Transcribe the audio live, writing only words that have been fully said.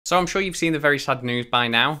So I'm sure you've seen the very sad news by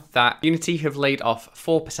now that Unity have laid off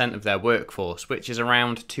 4% of their workforce, which is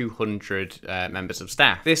around 200 members of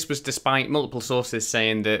staff. This was despite multiple sources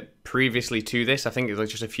saying that previously to this, I think it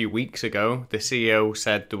was just a few weeks ago, the CEO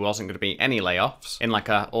said there wasn't going to be any layoffs in like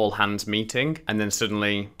a all hands meeting, and then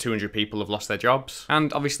suddenly 200 people have lost their jobs.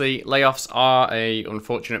 And obviously layoffs are a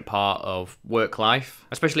unfortunate part of work life,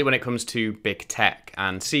 especially when it comes to big tech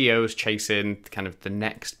and CEOs chasing kind of the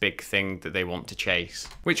next big thing that they want to chase,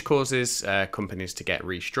 which causes companies to get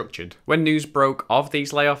restructured. When news broke of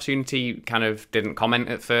these layoffs, Unity kind of didn't comment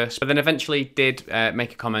at first, but then eventually did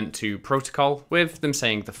make a comment to Protocol, with them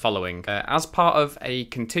saying the following. As part of a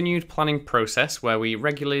continued planning process where we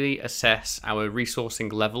regularly assess our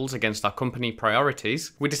resourcing levels against our company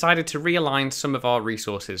priorities, we decided to realign some of our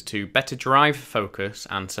resources to better drive focus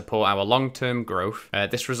and support our long-term growth.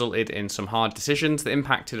 This resulted in some hard decisions that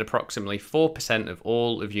impacted approximately 4% of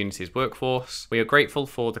all of Unity's workforce. We are grateful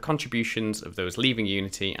for the contributions of those leaving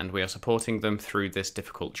Unity, and we are supporting them through this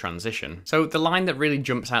difficult transition. So the line that really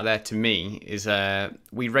jumps out there to me is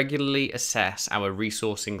we regularly assess our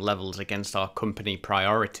resourcing levels against our company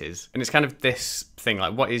priorities. And it's kind of this thing,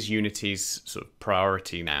 like, what is Unity's sort of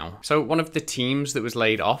priority now? So one of the teams that was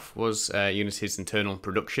laid off was Unity's internal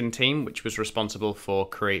production team, which was responsible for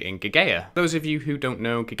creating Gigea. Those of you who don't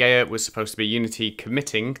know, Gigea was supposed to be Unity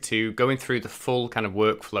committing to going through the full kind of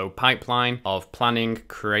workflow pipeline of planning,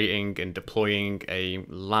 creating and deploying a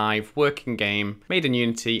live working game made in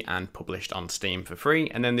Unity and published on Steam for free.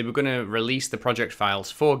 And then they were going to release the project files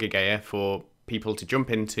for Gigea for people to jump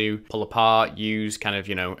into, pull apart, use, kind of,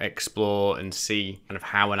 you know, explore and see kind of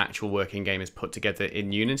how an actual working game is put together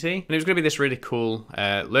in Unity. And it was going to be this really cool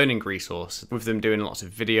learning resource with them doing lots of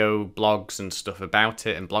video blogs and stuff about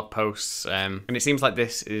it and blog posts. And it seems like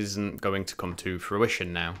this isn't going to come to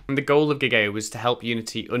fruition now. And the goal of Gigea was to help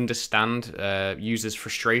Unity understand users'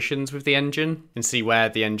 frustrations with the engine and see where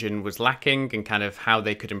the engine was lacking and kind of how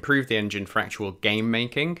they could improve the engine for actual game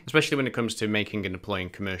making, especially when it comes to making and deploying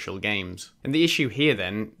commercial games. And the issue here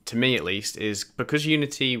then, to me at least, is because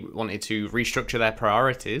Unity wanted to restructure their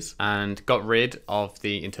priorities and got rid of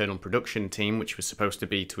the internal production team, which was supposed to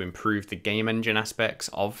be to improve the game engine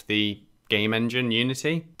aspects of the game engine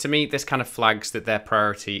Unity, to me this kind of flags that their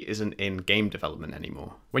priority isn't in game development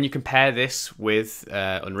anymore. When you compare this with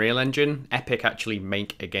Unreal Engine, Epic actually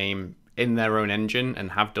make a game in their own engine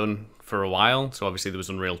and have done for a while. So obviously there was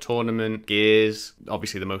Unreal Tournament, Gears,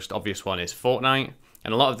 obviously the most obvious one is Fortnite.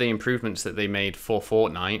 And a lot of the improvements that they made for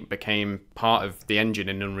Fortnite became part of the engine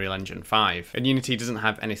in Unreal Engine 5. And Unity doesn't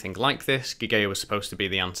have anything like this. Gigea was supposed to be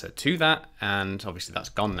the answer to that, and obviously that's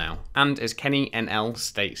gone now. And as Kenny NL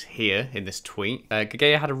states here in this tweet,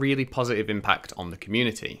 Gigea had a really positive impact on the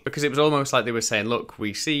community, because it was almost like they were saying, look,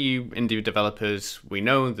 we see you indie developers, we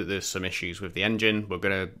know that there's some issues with the engine, we're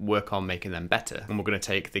going to work on making them better, and we're going to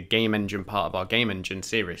take the game engine part of our game engine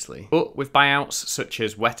seriously. But with buyouts such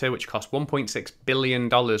as Weta, which cost $1.6 billion,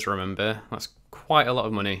 remember, that's quite a lot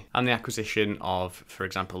of money, and the acquisition of, for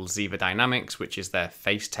example, Ziva Dynamics, which is their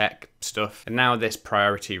face tech stuff, and now this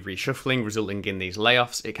priority reshuffling resulting in these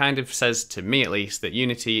layoffs, it kind of says to me at least that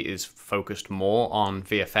Unity is focused more on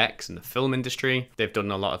VFX and the film industry. They've done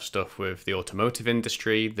a lot of stuff with the automotive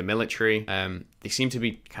industry, the military. They seem to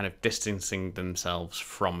be kind of distancing themselves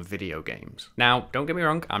from video games. Now, don't get me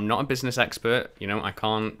wrong, I'm not a business expert, you know, I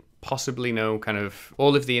can't possibly know kind of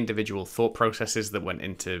all of the individual thought processes that went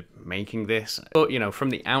into making this. But, you know,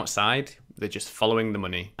 from the outside, they're just following the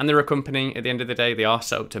money. And they're a company, at the end of the day, they are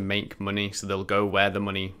set up to make money, so they'll go where the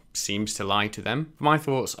money seems to lie to them. My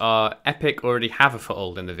thoughts are Epic already have a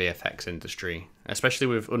foothold in the VFX industry, especially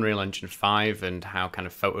with Unreal Engine 5 and how kind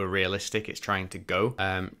of photorealistic it's trying to go.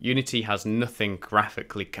 Unity has nothing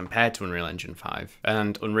graphically compared to Unreal Engine 5.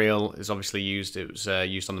 And Unreal is obviously used, it was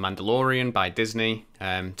used on The Mandalorian by Disney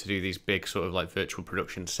to do these big sort of like virtual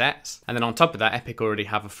production sets. And then on top of that, Epic already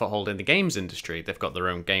have a foothold in the games industry. They've got their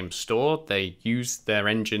own game store, they use their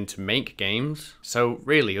engine to make games. So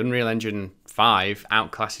really, Unreal Engine 5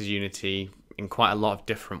 outclasses Unity in quite a lot of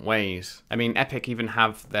different ways. I mean, Epic even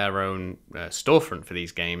have their own storefront for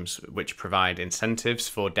these games, which provide incentives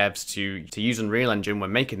for devs to use Unreal Engine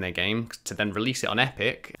when making their game, to then release it on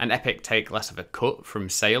Epic, and Epic take less of a cut from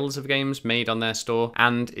sales of games made on their store.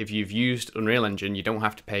 And if you've used Unreal Engine, you don't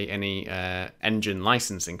have to pay any engine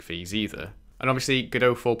licensing fees either. And obviously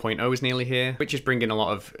Godot 4.0 is nearly here, which is bringing a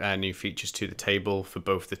lot of new features to the table for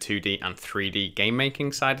both the 2D and 3D game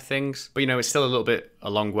making side of things. But you know, it's still a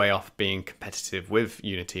long way off being competitive with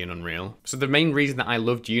Unity and Unreal. So the main reason that I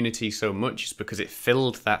loved Unity so much is because it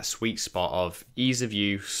filled that sweet spot of ease of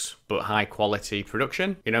use, but high quality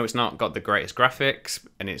production. You know, it's not got the greatest graphics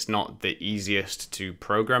and it's not the easiest to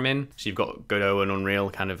program in. So you've got Godot and Unreal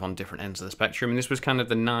kind of on different ends of the spectrum, and this was kind of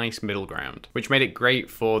the nice middle ground, which made it great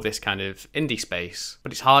for this kind of indie space.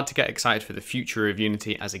 But it's hard to get excited for the future of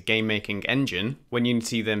Unity as a game making engine when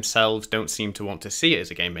Unity themselves don't seem to want to see it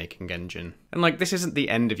as a game making engine. And like, this isn't the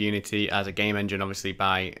end of Unity as a game engine, obviously,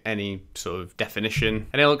 by any sort of definition.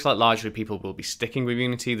 And it looks like largely people will be sticking with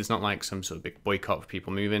Unity. There's not like some sort of big boycott of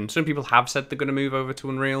people moving. Some people have said they're going to move over to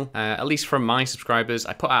Unreal. At least from my subscribers,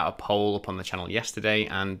 I put out a poll up on the channel yesterday,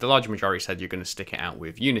 and the large majority said you're going to stick it out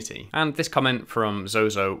with Unity. And this comment from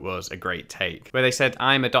Zozo was a great take, where they said,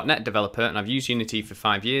 "I'm a .NET developer and I've used Unity for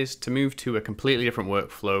 5 years. To move to a completely different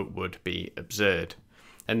workflow would be absurd."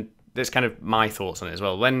 And that's kind of my thoughts on it as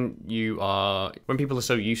well. When people are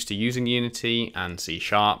so used to using Unity and C#,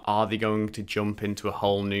 are they going to jump into a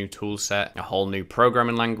whole new tool set, a whole new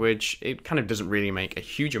programming language? It kind of doesn't really make a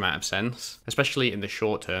huge amount of sense, especially in the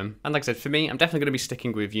short term. And like I said, for me, I'm definitely going to be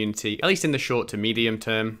sticking with Unity, at least in the short to medium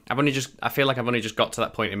term. I feel like I've only just got to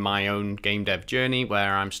that point in my own game dev journey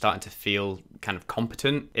where I'm starting to feel kind of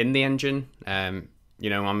competent in the engine. You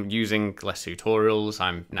know, I'm using less tutorials,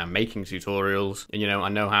 I'm now making tutorials, and you know, I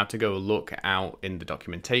know how to go look out in the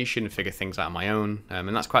documentation and figure things out on my own,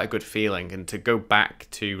 and that's quite a good feeling. And to go back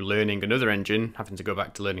to learning another engine, having to go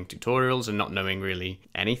back to learning tutorials and not knowing really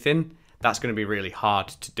anything, that's going to be really hard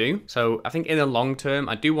to do. So I think in the long term,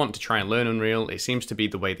 I do want to try and learn Unreal. It seems to be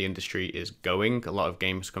the way the industry is going. A lot of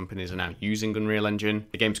games companies are now using Unreal Engine.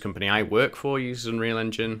 The games company I work for uses Unreal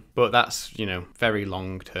Engine, but that's, you know, very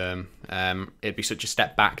long term. It'd be such a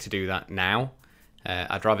step back to do that now.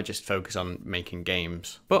 I'd rather just focus on making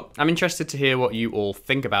games. But I'm interested to hear what you all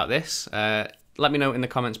think about this. Let me know in the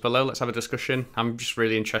comments below. Let's have a discussion. I'm just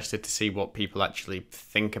really interested to see what people actually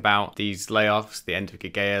think about these layoffs, the end of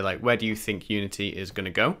Gigea. Like, where do you think Unity is going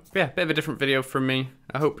to go? But yeah, bit of a different video from me.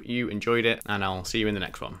 I hope you enjoyed it, and I'll see you in the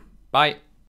next one. Bye.